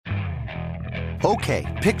Okay,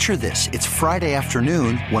 picture this. It's Friday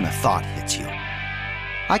afternoon when a thought hits you.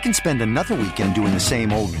 I can spend another weekend doing the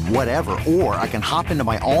same old whatever, or I can hop into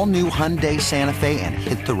my all-new Hyundai Santa Fe and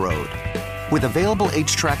hit the road. With available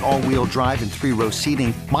H-Track all-wheel drive and 3-row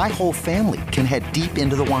seating, my whole family can head deep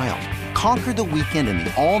into the wild. Conquer the weekend in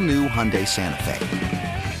the all-new Hyundai Santa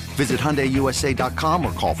Fe. Visit HyundaiUSA.com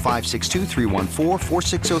or call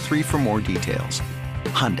 562-314-4603 for more details.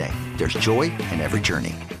 Hyundai, there's joy in every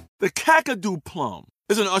journey. The Kakadu plum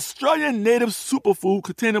is an Australian native superfood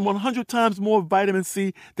containing 100 times more vitamin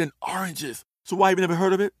C than oranges. So why have you never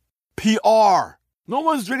heard of it? PR. No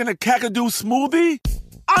one's drinking a Kakadu smoothie?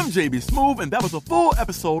 I'm JB Smoove, and that was a full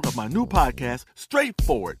episode of my new podcast,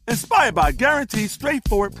 Straightforward, inspired by guaranteed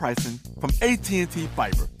straightforward pricing from AT&T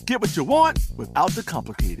Fiber. Get what you want without the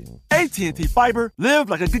complicated. AT&T Fiber, live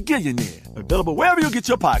like a gigillionaire. Available wherever you get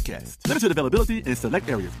your podcasts. Limited availability in select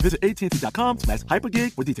areas. Visit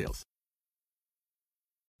AT&T.com/hypergig for details.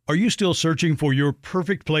 Are you still searching for your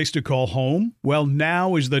perfect place to call home? Well,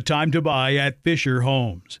 now is the time to buy at Fisher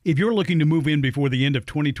Homes. If you're looking to move in before the end of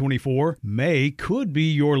 2024, May could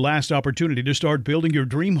be your last opportunity to start building your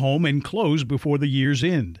dream home and close before the year's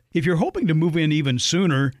end. If you're hoping to move in even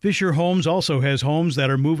sooner, Fisher Homes also has homes that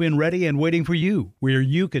are move-in ready and waiting for you, where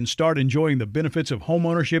you can start enjoying the benefits of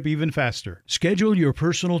homeownership even faster. Schedule your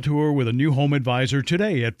personal tour with a new home advisor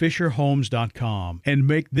today at FisherHomes.com and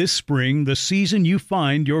make this spring the season you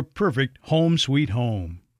find your perfect home sweet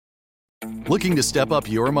home. Looking to step up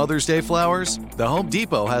your Mother's Day flowers? The Home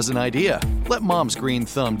Depot has an idea. Let Mom's green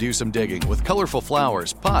thumb do some digging with colorful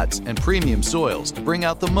flowers, pots, and premium soils to bring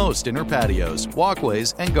out the most in her patios,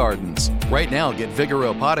 walkways, and gardens. Right now, get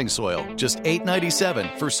Vigoro potting soil, just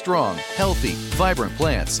 $8.97 for strong, healthy, vibrant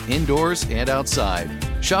plants indoors and outside.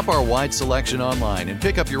 Shop our wide selection online and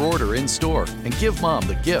pick up your order in-store and give Mom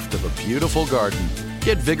the gift of a beautiful garden.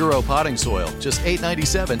 Get Vigoro potting soil, just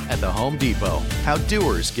 $8.97 at the Home Depot. How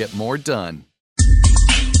doers get more done.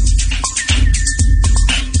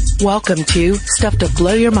 Welcome to Stuff to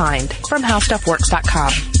Blow Your Mind from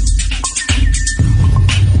HowStuffWorks.com.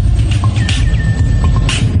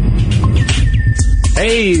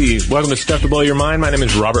 Hey, welcome to Stuff to Blow Your Mind. My name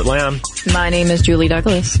is Robert Lamb. My name is Julie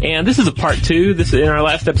Douglas. And this is a part 2. In our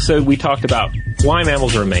last episode, we talked about why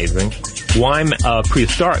mammals are amazing, why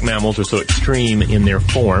prehistoric mammals are so extreme in their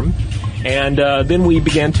form, and then we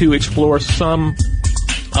began to explore some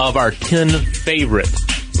of our 10 favorite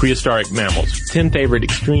prehistoric mammals, 10 favorite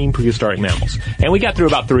extreme prehistoric mammals. And we got through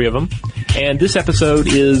about 3 of them, and this episode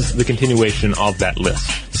is the continuation of that list.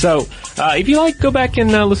 So, if you like, go back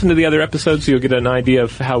and listen to the other episodes so you'll get an idea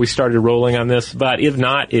of how we started rolling on this. But if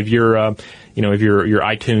not, if your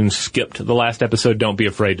iTunes skipped the last episode, don't be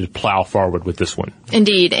afraid to plow forward with this one.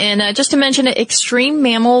 Indeed. And just to mention it, Extreme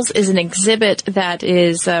Mammals is an exhibit that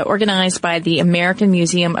is organized by the American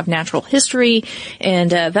Museum of Natural History. And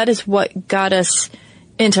that is what got us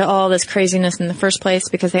into all this craziness in the first place,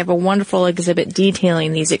 because they have a wonderful exhibit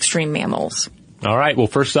detailing these extreme mammals. All right. Well,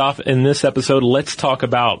 first off, in this episode, let's talk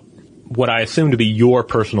about what I assume to be your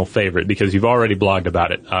personal favorite, because you've already blogged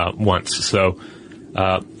about it once. So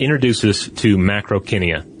introduce us to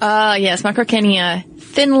Macrauchenia. Yes, Macrauchenia.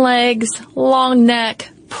 Thin legs, long neck,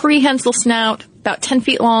 prehensile snout, about 10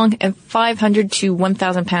 feet long, and 500 to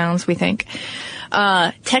 1,000 pounds, we think.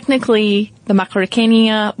 Technically, the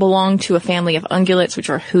Macrauchenia belong to a family of ungulates, which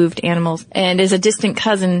are hooved animals, and is a distant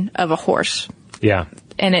cousin of a horse. Yeah.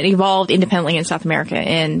 And it evolved independently in South America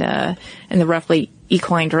and in the roughly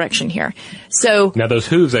equine direction here. So now those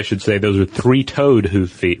hooves, I should say, those are 3-toed hoof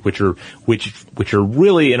feet, which are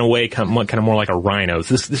really in a way kind of more like a rhino's.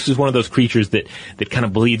 This is one of those creatures that kind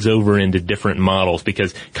of bleeds over into different models,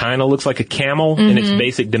 because kind of looks like a camel in its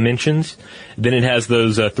basic dimensions. Then it has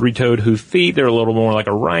those 3-toed hoof feet. They're a little more like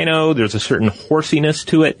a rhino. There's a certain horsiness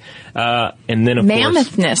to it, and then of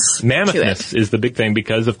mammoths is the big thing,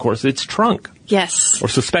 because of course it's trunk. Yes. Or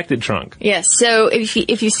suspected trunk. Yes. So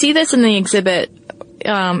if you see this in the exhibit,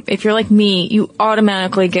 if you're like me, you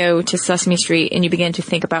automatically go to Sesame Street and you begin to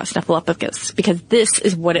think about Snuffleupagus, because this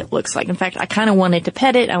is what it looks like. In fact, I kind of wanted to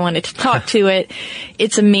pet it. I wanted to talk to it.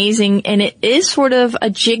 It's amazing. And it is sort of a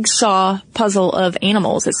jigsaw puzzle of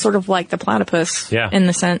animals. It's sort of like the platypus in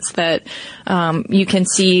the sense that, you can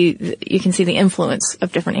see the influence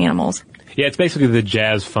of different animals. Yeah, it's basically the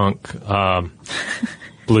jazz funk,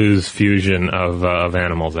 blues fusion of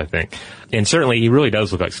animals, I think. And certainly he really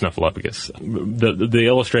does look like Snuffleupagus. The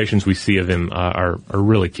illustrations we see of him are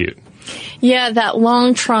really cute. Yeah, that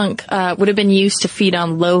long trunk would have been used to feed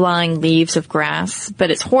on low-lying leaves of grass,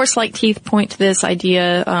 but its horse-like teeth point to this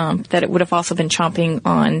idea that it would have also been chomping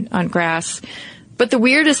on grass. But the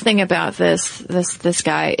weirdest thing about this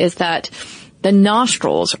guy is that the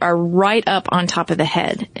nostrils are right up on top of the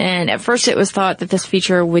head. And at first it was thought that this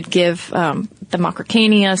feature would give the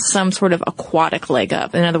Macrauchenia some sort of aquatic leg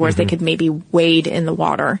up. In other words, they could maybe wade in the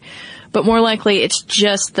water. But more likely, it's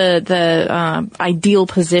just the ideal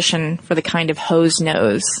position for the kind of hose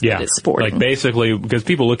nose that it's sporting. Like basically, because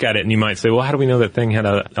people look at it and you might say, well, how do we know that thing had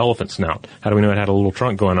an elephant snout? How do we know it had a little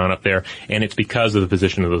trunk going on up there? And it's because of the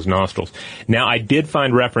position of those nostrils. Now, I did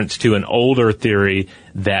find reference to an older theory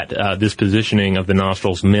that this positioning of the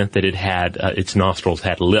nostrils meant that it had its nostrils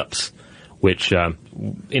had lips, which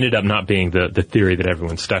ended up not being the theory that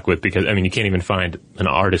everyone stuck with, because, I mean, you can't even find an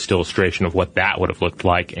artist illustration of what that would have looked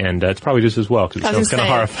like, and it's probably just as well, because it sounds kind of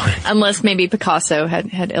horrifying. Unless maybe Picasso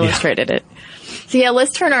had illustrated it. So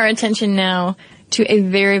let's turn our attention now to a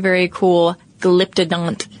very, very cool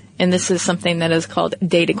glyptodont, and this is something that is called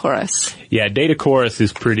Datacorus. Yeah, Datacorus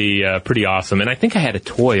is pretty awesome, and I think I had a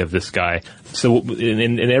toy of this guy. So,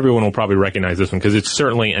 and everyone will probably recognize this one because it's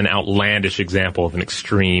certainly an outlandish example of an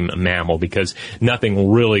extreme mammal, because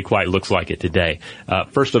nothing really quite looks like it today.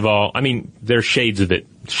 First of all, I mean, there's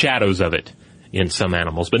shadows of it in some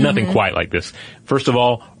animals, but nothing quite like this. First of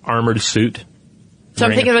all, armored suit. So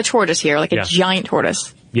I'm thinking of a tortoise here, like a giant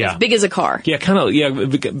tortoise. Yeah. As big as a car. Yeah, kind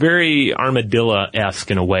of, very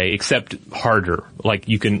armadillo-esque in a way, except harder. Like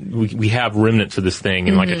we have remnants of this thing,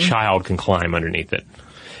 and like a child can climb underneath it.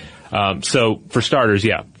 So for starters,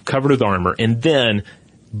 covered with armor, and then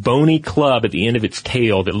bony club at the end of its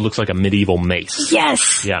tail that looks like a medieval mace.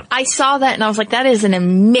 Yes! Yeah. I saw that and I was like, that is I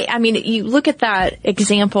mean, you look at that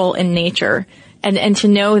example in nature, and to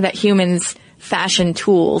know that humans fashion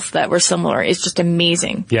tools that were similar is just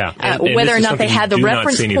amazing. Yeah. And whether or not they had the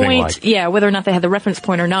reference point, whether or not they had the reference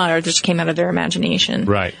point or not, or it just came out of their imagination.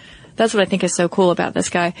 Right. That's what I think is so cool about this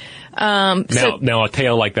guy. Now a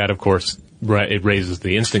tail like that, of course, it raises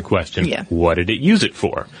the instant question, what did it use it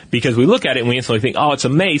for? Because we look at it and we instantly think, oh, it's a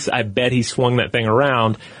mace. I bet he swung that thing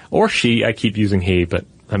around. Or she. I keep using he, but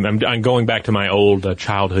I'm going back to my old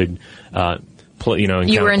childhood and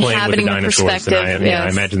you were inhabiting the perspective. And I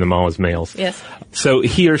imagine them all as males. Yes. So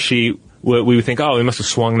he or she, we would think, oh, he must have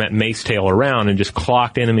swung that mace tail around and just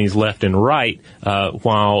clocked enemies left and right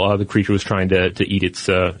while the creature was trying to eat its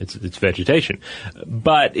vegetation.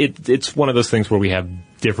 But it's one of those things where we have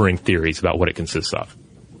differing theories about what it consists of.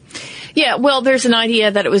 Yeah, well, there's an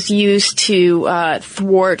idea that it was used to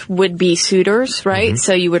thwart would-be suitors, right?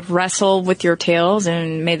 So you would wrestle with your tails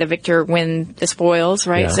and may the victor win the spoils,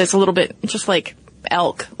 right? So it's a little bit just like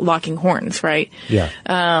elk locking horns, right? Yeah.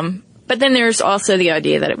 But then there's also the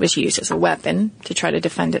idea that it was used as a weapon to try to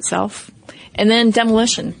defend itself. And then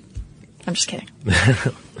demolition. I'm just kidding.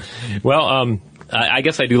 Well, I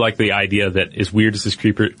guess I do like the idea that as weird as this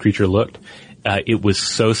creature looked, it was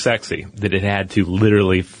so sexy that it had to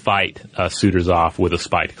literally fight suitors off with a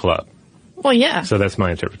spiked club. Well, yeah. So that's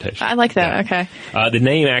my interpretation. I like that. Yeah. Okay. The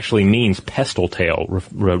name actually means pestle tail,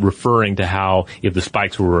 referring to how if the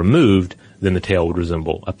spikes were removed, then the tail would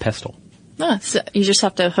resemble a pestle. So you just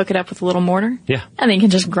have to hook it up with a little mortar? Yeah. And then you can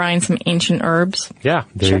just grind some ancient herbs. Yeah,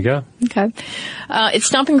 there you go. Okay. Its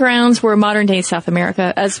stomping grounds were modern-day South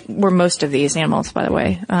America, as were most of these animals, by the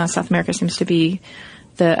way. South America seems to be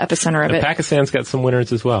the epicenter of it. Pakistan's got some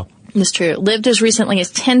winners as well. It's true. It lived as recently as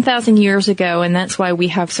 10,000 years ago, and that's why we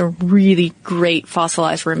have some really great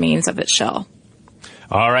fossilized remains of its shell.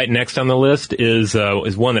 All right, next on the list is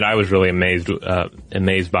one that I was really amazed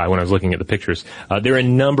by when I was looking at the pictures. There are a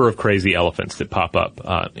number of crazy elephants that pop up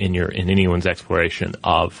in anyone's exploration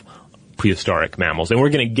of prehistoric mammals, and we're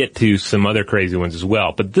going to get to some other crazy ones as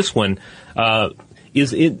well. But this one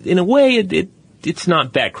is, in a way, it's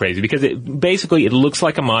not that crazy, because it looks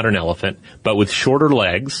like a modern elephant, but with shorter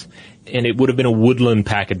legs. And it would have been a woodland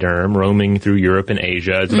pachyderm roaming through Europe and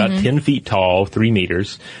Asia. It's about 10 feet tall, 3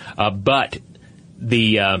 meters, but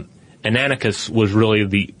the Ananicus was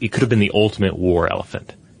really it could have been the ultimate war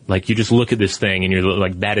elephant. Like, you just look at this thing and you're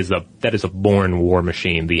like, that is a born war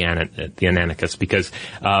machine, the Ananicus, because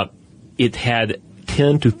it had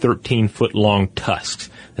 10 to 13 foot long tusks.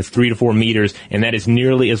 That's 3 to 4 meters, and that is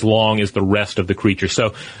nearly as long as the rest of the creature.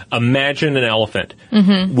 So imagine an elephant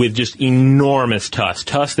with just enormous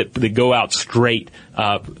tusks that go out straight,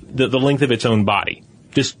 the length of its own body.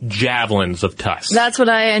 Just javelins of tusks. That's what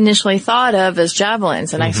I initially thought of as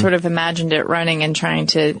javelins, and I sort of imagined it running and trying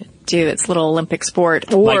to do its little Olympic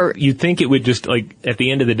sport. Or like, you'd think it would just, like, at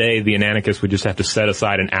the end of the day, the Ananicus would just have to set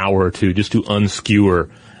aside an hour or two just to unskewer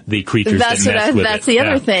the creatures that's that mess with that's it. the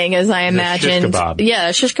other thing, as I imagined. Shish kebab.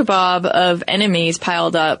 Yeah, shish kebab of enemies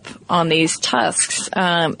piled up on these tusks.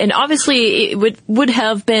 And obviously it would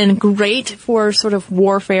have been great for sort of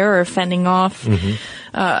warfare or fending off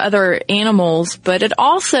other animals, but it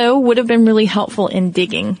also would have been really helpful in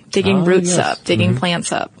digging roots up, digging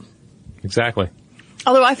plants up. Exactly.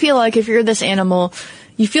 Although I feel like if you're this animal,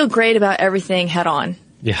 you feel great about everything head on.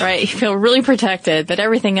 Yeah. Right? You feel really protected, but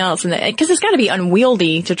everything else, because it's got to be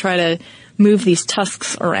unwieldy to try to move these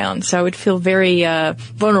tusks around. So I would feel very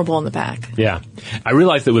vulnerable in the back. Yeah. I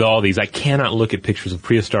realize that with all these, I cannot look at pictures of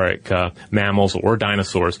prehistoric mammals or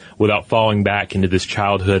dinosaurs without falling back into this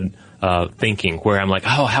childhood thinking where I'm like,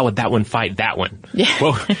 oh, how would that one fight that one? Yeah.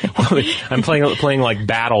 Well, I'm playing like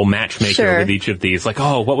battle matchmaker with each of these. Like,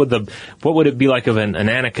 oh, what would it be like if an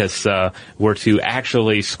Ananicus were to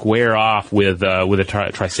actually square off with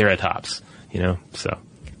a Triceratops? So.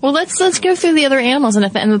 Well, let's go through the other animals, and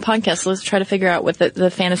at the end of the podcast, let's try to figure out what the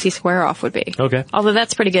fantasy square off would be. Okay. Although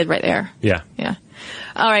that's pretty good right there. Yeah. Yeah.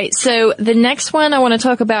 All right. So the next one I want to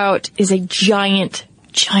talk about is a giant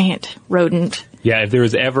rodent. Yeah, if there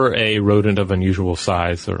is ever a rodent of unusual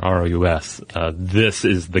size, or ROUS, this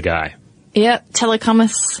is the guy. Yep,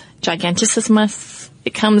 Telecomus gigantissimus.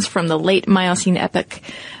 It comes from the late Miocene epoch,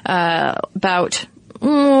 about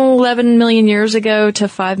 11 million years ago to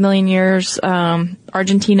 5 million years,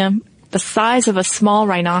 Argentina. The size of a small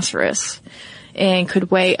rhinoceros, and could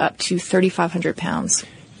weigh up to 3,500 pounds.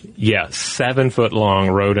 Yeah, 7-foot long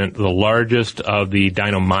rodent, the largest of the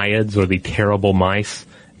dinomyids, or the terrible mice.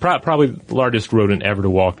 Probably the largest rodent ever to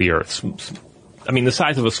walk the earth. I mean, the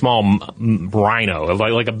size of a small rhino,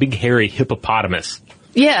 like a big hairy hippopotamus.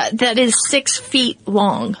 Yeah, that is 6 feet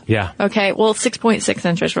long. Yeah. Okay, well, 6.6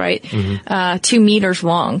 inches, right? 2 meters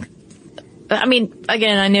long. I mean,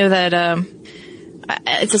 again, I know that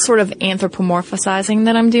it's a sort of anthropomorphizing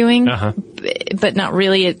that I'm doing, but not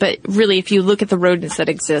really. But really, if you look at the rodents that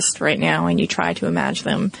exist right now and you try to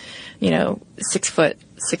imagine them, 6 foot,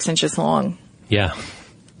 6 inches long. Yeah.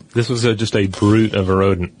 This was just a brute of a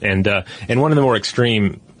rodent, and one of the more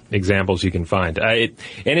extreme examples you can find. And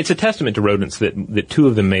it's a testament to rodents that two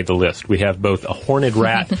of them made the list. We have both a horned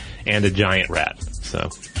rat and a giant rat. So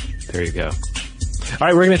there you go. All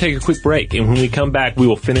right, we're going to take a quick break, and when we come back, we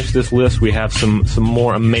will finish this list. We have some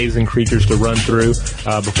more amazing creatures to run through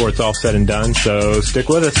before it's all said and done. So stick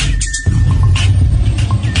with us.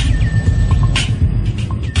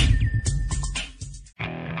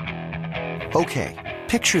 Okay.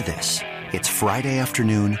 Picture this. It's Friday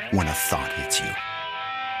afternoon when a thought hits you.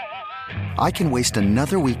 I can waste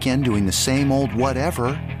another weekend doing the same old whatever,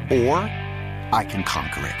 or I can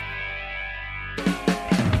conquer it.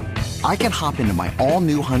 I can hop into my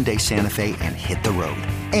all-new Hyundai Santa Fe and hit the road.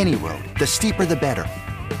 Any road. The steeper, the better.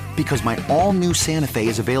 Because my all-new Santa Fe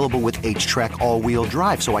is available with H-Track all-wheel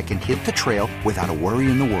drive, so I can hit the trail without a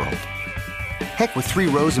worry in the world. Heck, with 3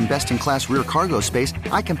 rows and best-in-class rear cargo space,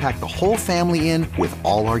 I can pack the whole family in with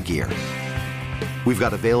all our gear. We've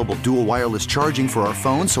got available dual wireless charging for our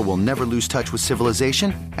phones, so we'll never lose touch with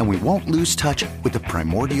civilization, and we won't lose touch with the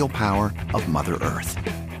primordial power of Mother Earth.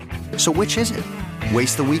 So which is it?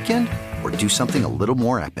 Waste the weekend or do something a little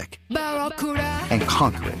more epic? And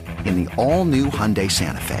conquer it in the all-new Hyundai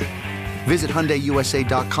Santa Fe. Visit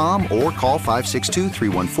HyundaiUSA.com or call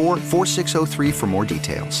 562-314-4603 for more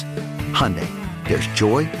details. Hyundai, there's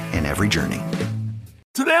joy in every journey.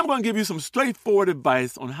 Today I'm going to give you some straightforward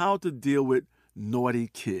advice on how to deal with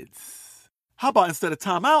naughty kids. How about instead of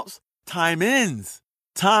timeouts, time-ins?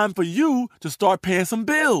 Time for you to start paying some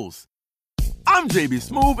bills. I'm JB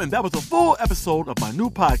Smoove, and that was a full episode of my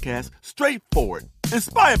new podcast, Straightforward,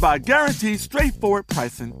 inspired by guaranteed straightforward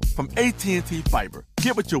pricing from AT&T Fiber.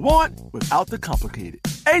 Get what you want without the complicated.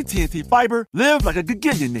 AT&T Fiber, live like a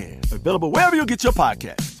gigillionaire. Available wherever you get your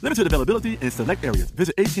podcasts. Limited availability in select areas.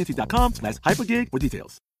 Visit AT&T.com/hypergig for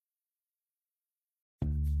details.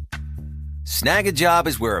 Snag a Job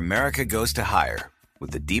is where America goes to hire,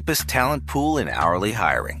 with the deepest talent pool in hourly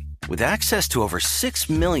hiring. With access to over 6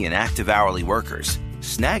 million active hourly workers,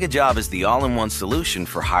 Snag a Job is the all-in-one solution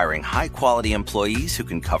for hiring high-quality employees who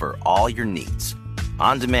can cover all your needs.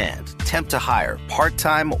 On demand, temp to hire,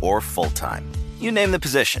 part-time or full-time. You name the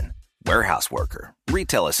position. Warehouse worker,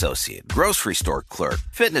 retail associate, grocery store clerk,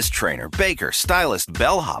 fitness trainer, baker, stylist,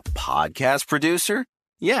 bellhop, podcast producer.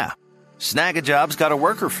 Yeah, Snag a Job's got a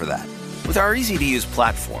worker for that. With our easy-to-use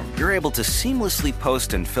platform, you're able to seamlessly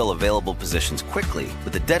post and fill available positions quickly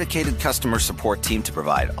with a dedicated customer support team to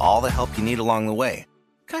provide all the help you need along the way.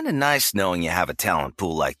 Kind of nice knowing you have a talent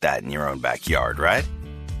pool like that in your own backyard, right?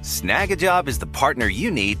 Snag a Job is the partner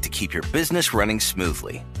you need to keep your business running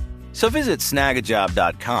smoothly. So visit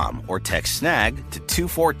Snagajob.com or text snag to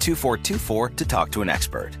 242424 to talk to an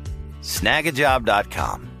expert.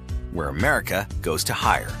 Snagajob.com, where America goes to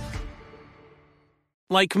hire.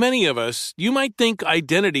 Like many of us, you might think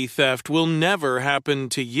identity theft will never happen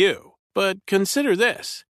to you. But consider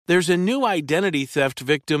this. There's a new identity theft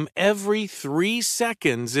victim every 3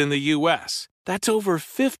 seconds in the U.S. That's over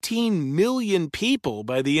 15 million people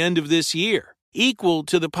by the end of this year, equal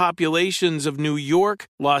to the populations of New York,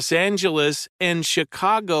 Los Angeles, and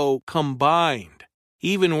Chicago combined.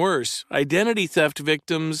 Even worse, identity theft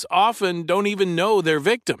victims often don't even know they're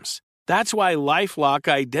victims. That's why LifeLock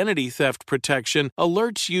Identity Theft Protection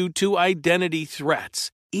alerts you to identity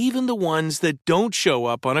threats, even the ones that don't show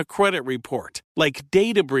up on a credit report, like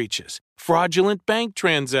data breaches, fraudulent bank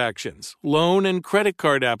transactions, loan and credit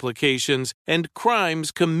card applications, and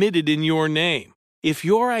crimes committed in your name. If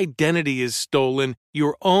your identity is stolen,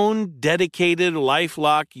 your own dedicated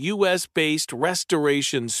LifeLock U.S.-based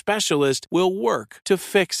restoration specialist will work to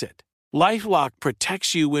fix it. LifeLock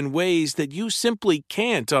protects you in ways that you simply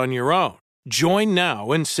can't on your own. Join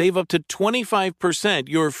now and save up to 25%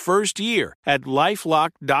 your first year at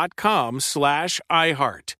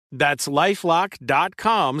LifeLock.com/iHeart. That's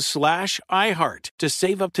LifeLock.com/iHeart to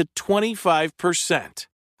save up to 25%.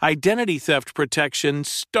 Identity theft protection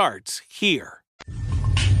starts here.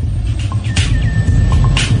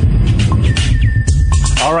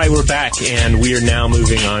 All right, we're back, and we are now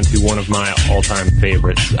moving on to one of my all-time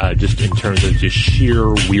favorites, just in terms of just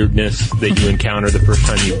sheer weirdness that you encounter the first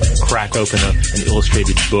time you crack open an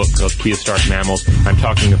illustrated book of prehistoric mammals. I'm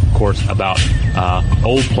talking, of course, about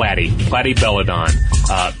old Platy Belladon,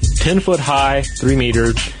 10 foot high, 3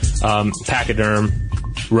 meters, pachyderm,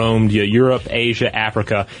 roamed Europe, Asia,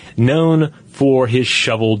 Africa, known for his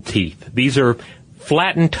shoveled teeth. These are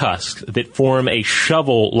flattened tusks that form a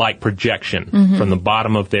shovel-like projection from the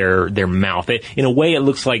bottom of their mouth. In a way, it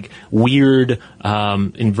looks like weird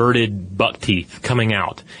inverted buck teeth coming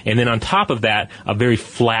out. And then on top of that, a very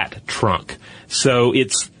flat trunk. So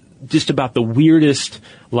it's just about the weirdest,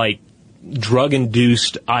 like,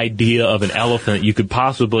 drug-induced idea of an elephant you could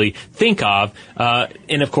possibly think of.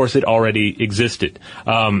 And, of course, it already existed.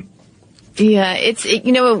 Yeah,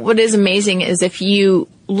 you know, what is amazing is if you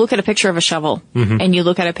look at a picture of a shovel and you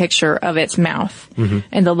look at a picture of its mouth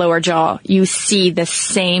and the lower jaw, you see the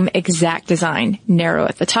same exact design, narrow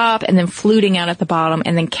at the top and then fluting out at the bottom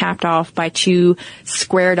and then capped off by 2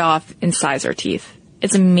 squared off incisor teeth.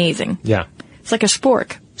 It's amazing. Yeah. It's like a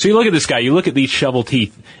spork. So you look at this guy, you look at these shovel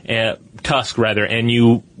teeth, tusk rather, and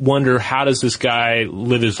you wonder, how does this guy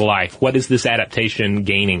live his life? What is this adaptation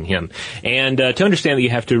gaining him? And to understand that, you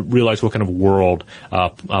have to realize what kind of world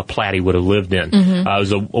Platy would have lived in. It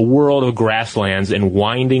was a world of grasslands and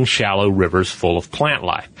winding, shallow rivers full of plant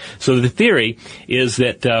life. So the theory is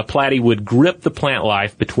that Platy would grip the plant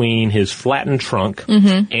life between his flattened trunk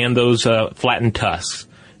and those flattened tusks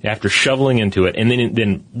after shoveling into it, and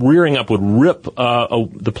then rearing up would rip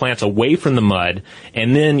the plants away from the mud,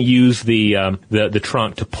 and then use the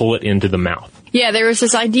trunk to pull it into the mouth. Yeah, there was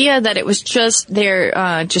this idea that it was just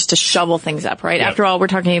there just to shovel things up, right? Yep. After all, we're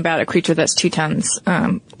talking about a creature that's 2 tons,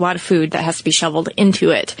 a lot of food that has to be shoveled into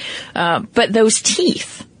it. But those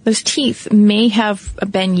teeth may have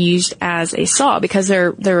been used as a saw because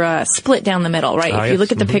they're split down the middle, right? If you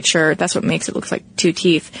look at the picture, that's what makes it look like 2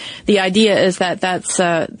 teeth. The idea is that that's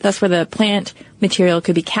where the plant material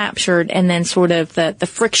could be captured, and then sort of the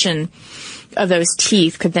friction of those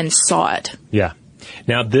teeth could then saw it. Yeah.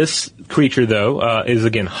 Now, this creature, though, is,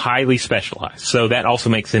 again, highly specialized. So that also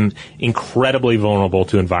makes him incredibly vulnerable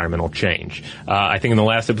to environmental change. I think in the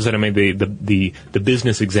last episode I made the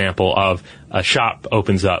business example of a shop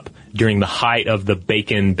opens up during the height of the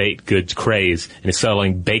bacon baked goods craze and is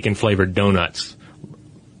selling bacon-flavored donuts,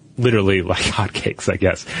 literally like hotcakes, I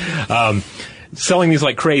guess. Selling these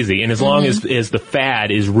like crazy, and as long as the fad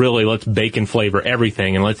is really let's bacon flavor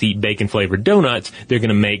everything and let's eat bacon flavored donuts, they're going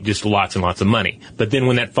to make just lots and lots of money. But then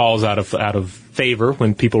when that falls out of favor,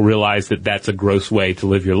 when people realize that that's a gross way to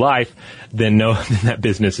live your life, then that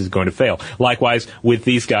business is going to fail. Likewise with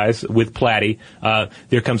these guys, with Platy,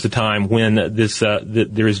 there comes a time when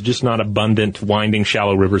there is just not abundant winding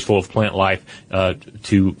shallow rivers full of plant life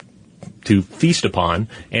to feast upon,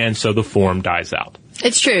 and so the form dies out.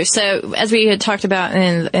 It's true. So, as we had talked about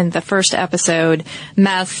in the first episode,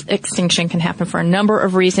 mass extinction can happen for a number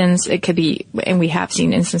of reasons. It could be, and we have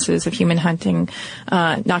seen instances of human hunting,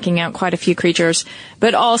 knocking out quite a few creatures,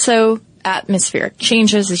 but also atmospheric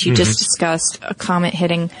changes, as you just discussed, a comet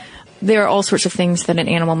hitting. There are all sorts of things that an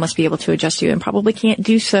animal must be able to adjust to, and probably can't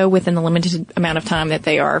do so within the limited amount of time that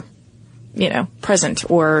they are present,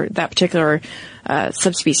 or that particular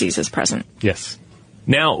subspecies is present. Yes.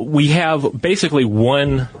 Now, we have basically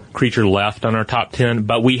one creature left on our top 10,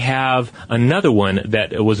 but we have another one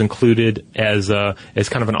that was included as kind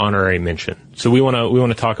of an honorary mention. So we want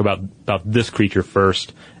to talk about this creature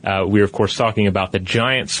first. We're of course talking about the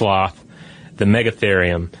giant sloth, the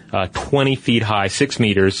Megatherium, 20 feet high, 6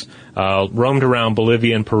 meters, roamed around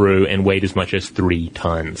Bolivia and Peru and weighed as much as 3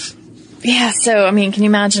 tons. Yeah, so, can you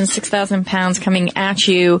imagine 6,000 pounds coming at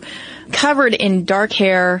you, covered in dark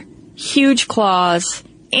hair, huge claws,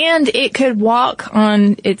 and it could walk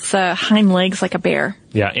on its hind legs like a bear.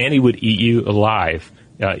 Yeah, and he would eat you alive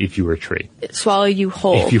if you were a tree. Swallow you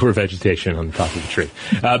whole. If you were vegetation on the top of the tree.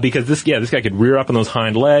 Because this guy could rear up on those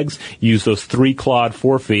hind legs, use those 3-clawed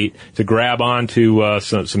forefeet to grab onto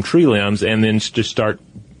some tree limbs, and then just start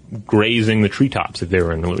grazing the treetops if they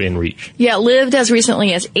were in reach. Yeah, lived as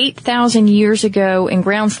recently as 8,000 years ago, and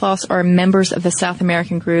ground sloths are members of the South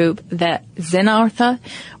American group, the Xenartha,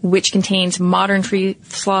 which contains modern tree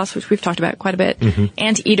sloths, which we've talked about quite a bit,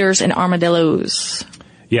 anteaters, and armadillos.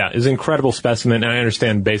 Yeah, it's an incredible specimen, and I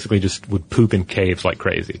understand basically just would poop in caves like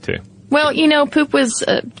crazy, too. Well, poop was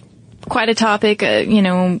quite a topic,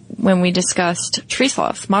 when we discussed tree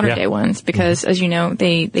sloths, modern day ones, because as you know,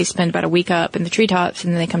 they spend about a week up in the treetops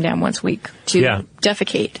and then they come down once a week to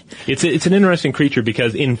defecate. It's an interesting creature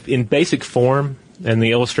because in basic form and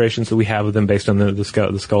the illustrations that we have of them based on the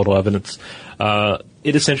skeletal evidence,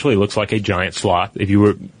 it essentially looks like a giant sloth. If you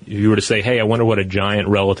were to say, hey, I wonder what a giant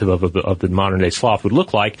relative of the modern day sloth would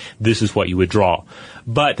look like, this is what you would draw.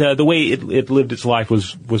 But the way it lived its life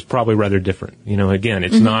was probably rather different. Again,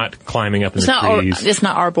 it's not climbing up in the trees. It's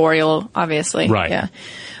not arboreal, obviously. Right. Yeah.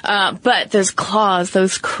 But those claws,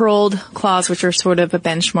 those curled claws, which are sort of a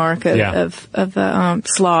benchmark of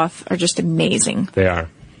sloth, are just amazing. They are.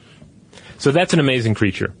 So that's an amazing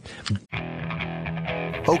creature.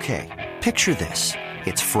 Okay, picture this.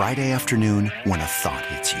 It's Friday afternoon when a thought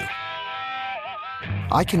hits you.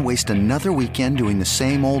 I can waste another weekend doing the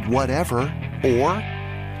same old whatever, or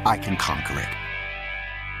I can conquer it.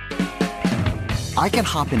 I can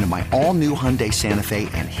hop into my all-new Hyundai Santa Fe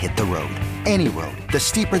and hit the road. Any road. The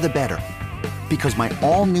steeper, the better. Because my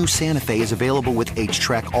all-new Santa Fe is available with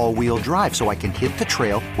H-Track all-wheel drive, so I can hit the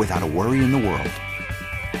trail without a worry in the world.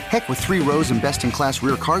 Heck, with 3 rows and best-in-class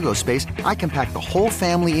rear cargo space, I can pack the whole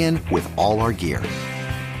family in with all our gear.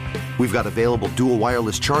 We've got available dual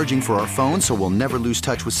wireless charging for our phones, so we'll never lose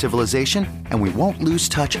touch with civilization, and we won't lose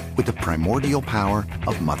touch with the primordial power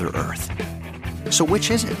of Mother Earth. So which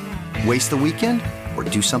is it? Waste the weekend or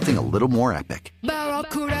do something a little more epic?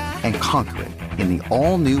 And conquer it in the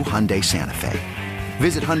all-new Hyundai Santa Fe.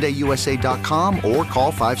 Visit HyundaiUSA.com or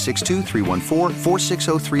call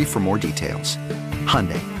 562-314-4603 for more details.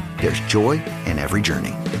 Hyundai, there's joy in every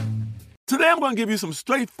journey. Today I'm going to give you some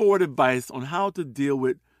straightforward advice on how to deal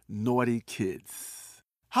with naughty kids.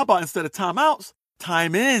 How about instead of timeouts,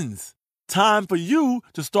 time-ins? Time for you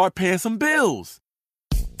to start paying some bills.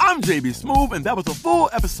 I'm JB Smoove, and that was a full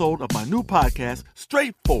episode of my new podcast,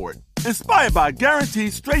 Straightforward, inspired by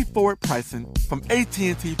guaranteed straightforward pricing from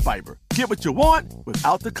AT&T Fiber. Get what you want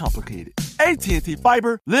without the complicated. AT&T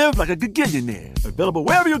Fiber, live like a gigillionaire. Available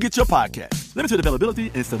wherever you get your podcast. Limited availability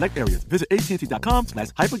in select areas. Visit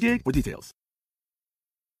AT&T.com/hypergig for details.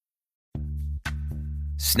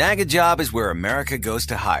 Snag a Job is where America goes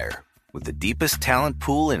to hire, with the deepest talent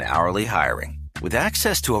pool in hourly hiring. With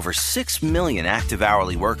access to over 6 million active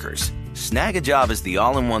hourly workers, Snag a Job is the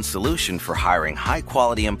all-in-one solution for hiring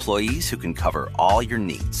high-quality employees who can cover all your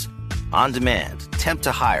needs. On demand, temp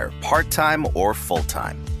to hire, part-time or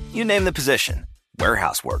full-time. You name the position.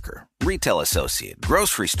 Warehouse worker, retail associate,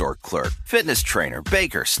 grocery store clerk, fitness trainer,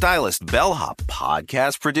 baker, stylist, bellhop,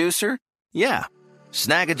 podcast producer. Yeah,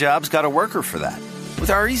 Snag a Job's got a worker for that. With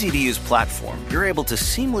our easy-to-use platform, you're able to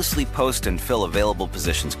seamlessly post and fill available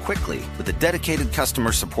positions quickly with a dedicated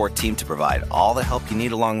customer support team to provide all the help you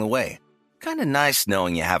need along the way. Kind of nice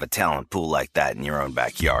knowing you have a talent pool like that in your own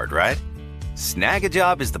backyard, right? Snag a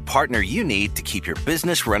Job is the partner you need to keep your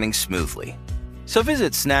business running smoothly. So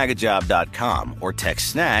visit snagajob.com or text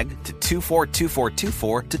snag to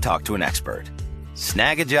 242424 to talk to an expert.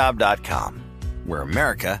 Snagajob.com, where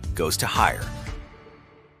America goes to hire.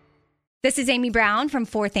 This is Amy Brown from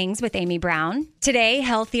 4 Things with Amy Brown. Today,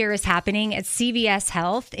 healthier is happening at CVS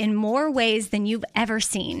Health in more ways than you've ever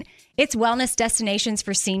seen. It's wellness destinations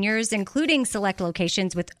for seniors, including select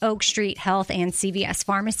locations with Oak Street Health and CVS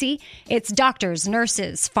Pharmacy. It's doctors,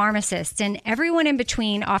 nurses, pharmacists, and everyone in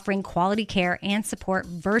between offering quality care and support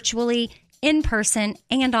virtually in person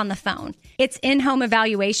and on the phone. It's in-home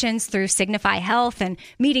evaluations through Signify Health and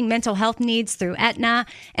meeting mental health needs through Aetna.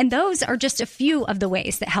 And those are just a few of the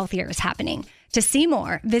ways that Healthier is happening. To see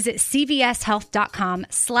more, visit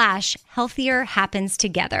cvshealth.com/healthier happens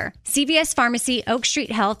together. CVS Pharmacy, Oak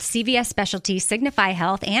Street Health, CVS Specialty, Signify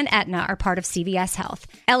Health, and Aetna are part of CVS Health.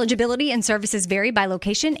 Eligibility and services vary by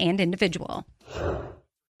location and individual.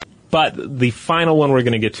 But the final one we're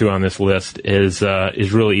going to get to on this list is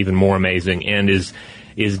really even more amazing, and is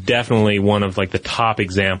definitely one of like the top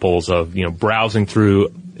examples of, browsing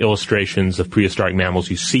through illustrations of prehistoric mammals.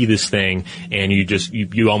 You see this thing and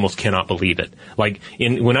you almost cannot believe it. Like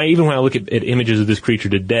when I look at images of this creature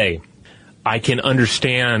today, I can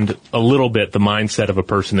understand a little bit the mindset of a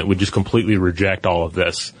person that would just completely reject all of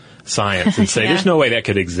this science and say, there's no way that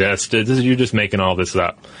could exist. You're just making all this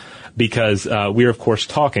up. Because we're, of course,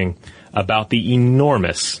 talking about the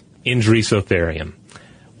enormous Indricotherium,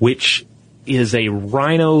 which is a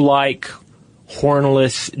rhino-like,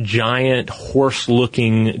 hornless, giant,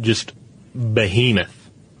 horse-looking, just behemoth.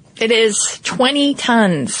 It is 20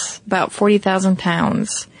 tons, about 40,000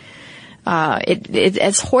 pounds.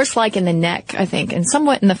 It's horse-like in the neck, I think, and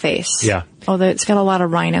somewhat in the face. Yeah. Although it's got a lot of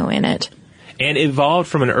rhino in it. And evolved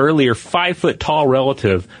from an earlier 5-foot-tall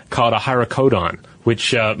relative called a Hyracodon,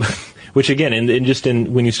 which again,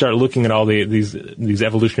 when you start looking at all these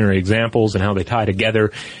evolutionary examples and how they tie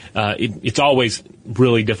together, it's always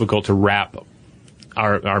really difficult to wrap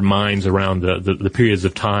our minds around the periods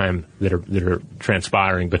of time that are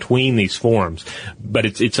transpiring between these forms. But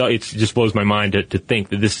it just blows my mind to think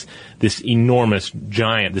that this enormous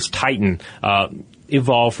giant, this titan,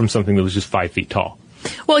 evolved from something that was just 5 feet tall.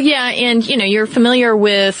 Well, yeah, and you're familiar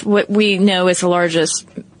with what we know is the largest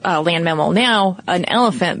land mammal now, an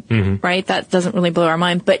elephant, right? That doesn't really blow our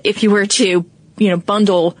mind. But if you were to,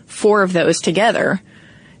 bundle 4 of those together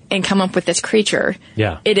and come up with this creature,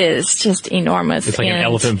 it is just enormous. It's like an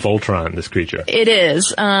elephant Voltron, this creature. It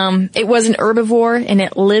is. It was an herbivore, and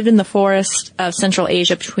it lived in the forest of Central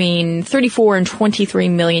Asia between 34 and 23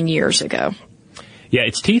 million years ago. Yeah,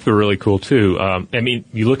 its teeth were really cool, too.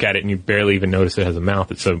 You look at it and you barely even notice it has a mouth.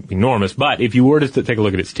 It's so enormous. But if you were to take a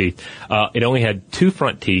look at its teeth, it only had 2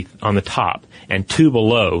 front teeth on the top and 2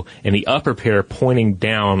 below, and the upper pair pointing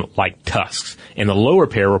down like tusks, and the lower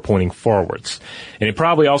pair were pointing forwards. And it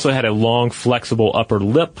probably also had a long, flexible upper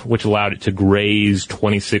lip, which allowed it to graze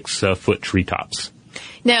 26-foot treetops.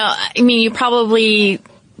 Now, you probably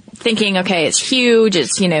thinking, okay, it's huge,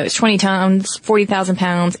 it's 20 tons, 40,000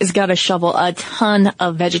 pounds, it's got to shovel a ton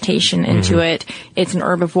of vegetation into it, it's an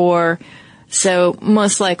herbivore, so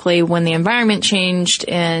most likely when the environment changed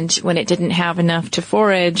and when it didn't have enough to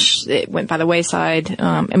forage, it went by the wayside.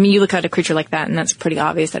 You look at a creature like that and that's pretty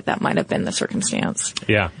obvious that might have been the circumstance.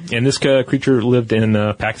 Yeah, and this creature lived in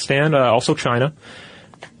Pakistan, also China.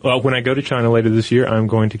 Well, when I go to China later this year, I'm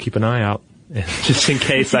going to keep an eye out, just in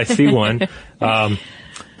case I see one.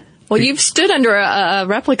 Well, you've stood under a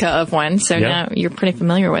replica of one, so now you're pretty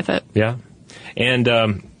familiar with it. Yeah. And,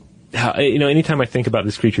 anytime I think about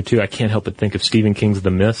this creature, too, I can't help but think of Stephen King's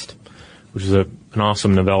The Mist, which is an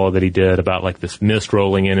awesome novella that he did about, like, this mist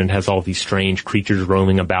rolling in and has all these strange creatures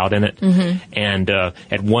roaming about in it. And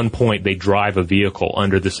at one point, they drive a vehicle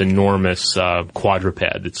under this enormous quadruped.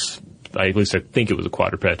 At least I think it was a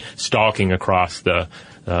quadruped, stalking across the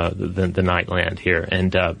nightland here.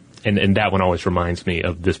 And that one always reminds me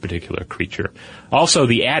of this particular creature. Also,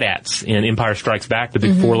 the AT-ATs in Empire Strikes Back, the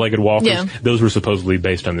big 4-legged walkers, those were supposedly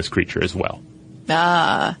based on this creature as well.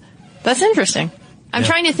 That's interesting. I'm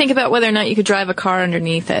trying to think about whether or not you could drive a car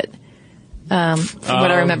underneath it. From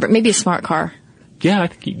what I remember, maybe a smart car. Yeah,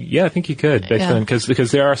 I think you could, based on,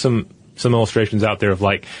 because there are some illustrations out there of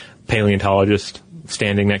like paleontologists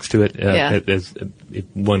standing next to it, as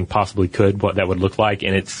one possibly could, what that would look like,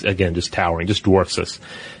 and it's, again, just towering, just dwarfs us.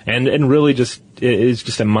 And really it's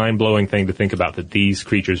just a mind-blowing thing to think about, that these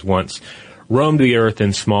creatures once roamed the earth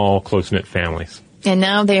in small, close-knit families. And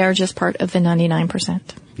now they are just part of the 99%.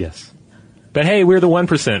 Yes. But hey, we're the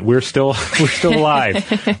 1%. We're still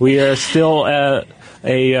alive. We are still,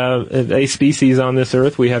 a species on this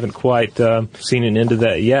earth. We haven't quite seen an end to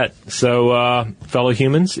that yet. So, fellow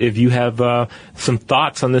humans, if you have some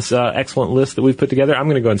thoughts on this excellent list that we've put together, I'm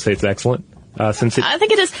going to go ahead and say it's excellent. I think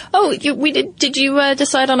it is. Oh, did you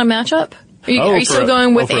decide on a matchup? Are you still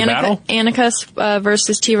going with Anarchus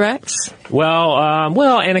versus T-Rex?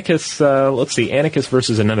 Well, Anarchus. Let's see, Anarchus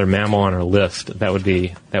versus another mammal on our list. That would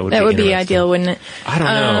be ideal, wouldn't it? I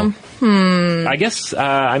don't know. I guess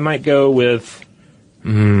I might go with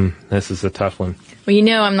This is a tough one.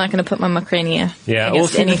 Well, I'm not going to put my Macrania. Yeah, well,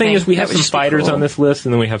 see, the thing is, we have some fighters on this list,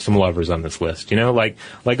 and then we have some lovers on this list. Like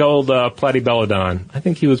old Platybelodon. I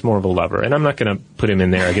think he was more of a lover, and I'm not going to put him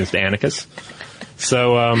in there against Anarchus.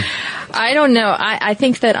 So, I don't know. I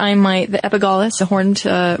think that the Epigalus, the horned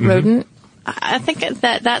rodent, I think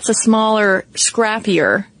that's a smaller,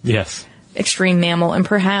 scrappier, extreme mammal, and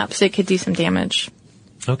perhaps it could do some damage.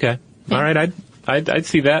 Okay. Yeah. All right. I'd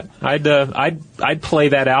see that. I'd play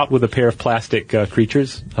that out with a pair of plastic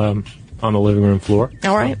creatures on the living room floor.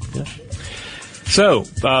 All right. Yeah. So,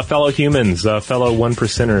 fellow humans, fellow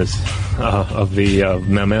 1%ers of the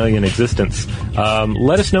mammalian existence,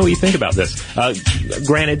 let us know what you think about this.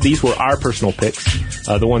 Granted, these were our personal picks,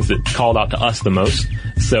 the ones that called out to us the most.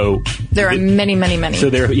 So there are many, many, many.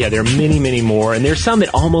 So there are many, many more, and there's some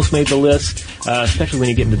that almost made the list, especially when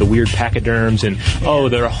you get into the weird pachyderms, and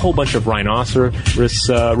there are a whole bunch of rhinoceros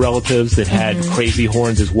relatives that had crazy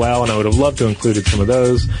horns as well, and I would have loved to have included some of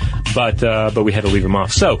those, but we had to leave them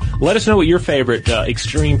off. So let us know what your favorite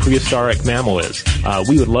extreme prehistoric mammal is.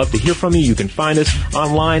 We would love to hear from you. You can find us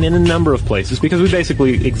online in a number of places because we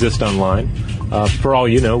basically exist online. For all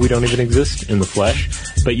you know, we don't even exist in the flesh.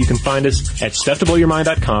 But you can find us at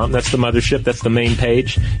StuffToBlowYourMind.com. That's the mothership. That's the main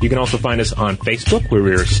page. You can also find us on Facebook, where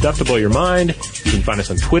we are Stuff to Blow Your Mind. You can find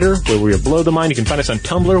us on Twitter, where we are Blow the Mind. You can find us on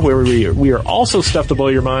Tumblr, where we are also Stuff to Blow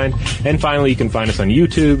Your Mind. And finally, you can find us on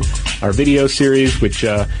YouTube, our video series, which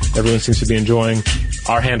everyone seems to be enjoying.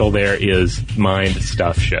 Our handle there is Mind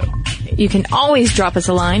Stuff Show. You can always drop us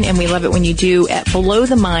a line, and we love it when you do, at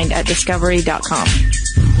blowthemind@discovery.com.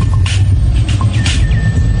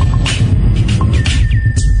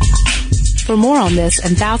 For more on this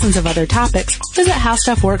and thousands of other topics, visit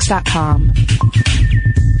howstuffworks.com.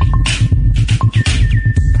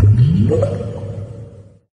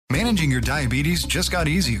 Managing your diabetes just got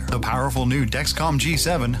easier. The powerful new Dexcom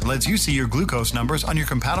G7 lets you see your glucose numbers on your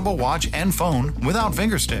compatible watch and phone without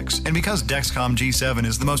finger sticks. And because Dexcom G7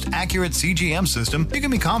 is the most accurate CGM system, you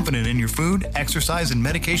can be confident in your food, exercise, and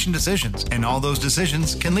medication decisions. And all those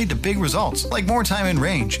decisions can lead to big results, like more time in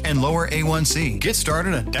range and lower A1C. Get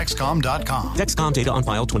started at Dexcom.com. Dexcom data on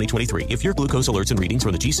file 2023. If your glucose alerts and readings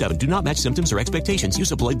from the G7 do not match symptoms or expectations,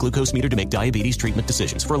 use a blood glucose meter to make diabetes treatment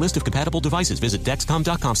decisions. For a list of compatible devices, visit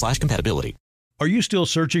Dexcom.com/compatibility. Are you still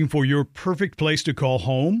searching for your perfect place to call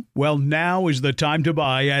home? Well, now is the time to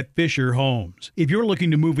buy at Fisher Homes. If you're looking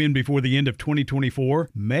to move in before the end of 2024,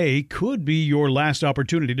 May could be your last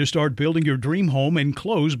opportunity to start building your dream home and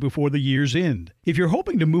close before the year's end. If you're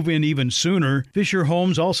hoping to move in even sooner, Fisher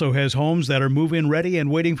Homes also has homes that are move-in ready and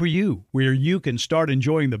waiting for you, where you can start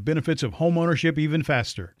enjoying the benefits of homeownership even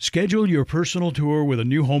faster. Schedule your personal tour with a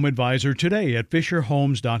new home advisor today at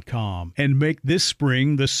FisherHomes.com and make this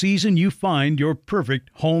spring the season you find your perfect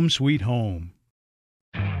home sweet home.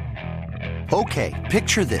 Okay,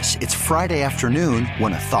 picture this. It's Friday afternoon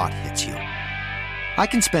when a thought hits you. I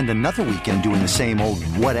can spend another weekend doing the same old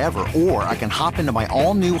whatever, or I can hop into my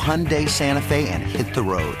all-new Hyundai Santa Fe and hit the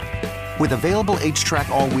road. With available H-Track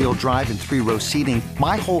all-wheel drive and 3-row seating,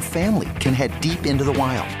 my whole family can head deep into the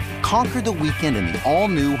wild. Conquer the weekend in the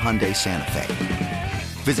all-new Hyundai Santa Fe.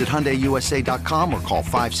 Visit HyundaiUSA.com or call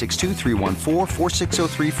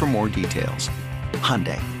 562-314-4603 for more details.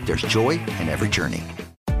 Hyundai, there's joy in every journey.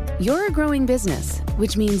 You're a growing business,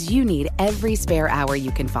 which means you need every spare hour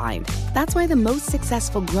you can find. That's why the most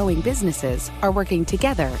successful growing businesses are working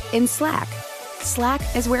together in Slack. Slack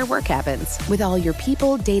is where work happens, with all your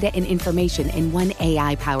people, data, and information in one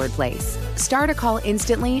AI-powered place. Start a call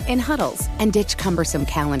instantly in huddles and ditch cumbersome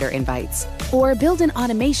calendar invites. Or build an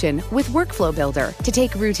automation with Workflow Builder to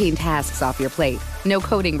take routine tasks off your plate. No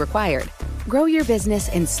coding required. Grow your business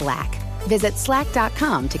in Slack. Visit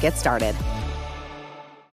slack.com to get started.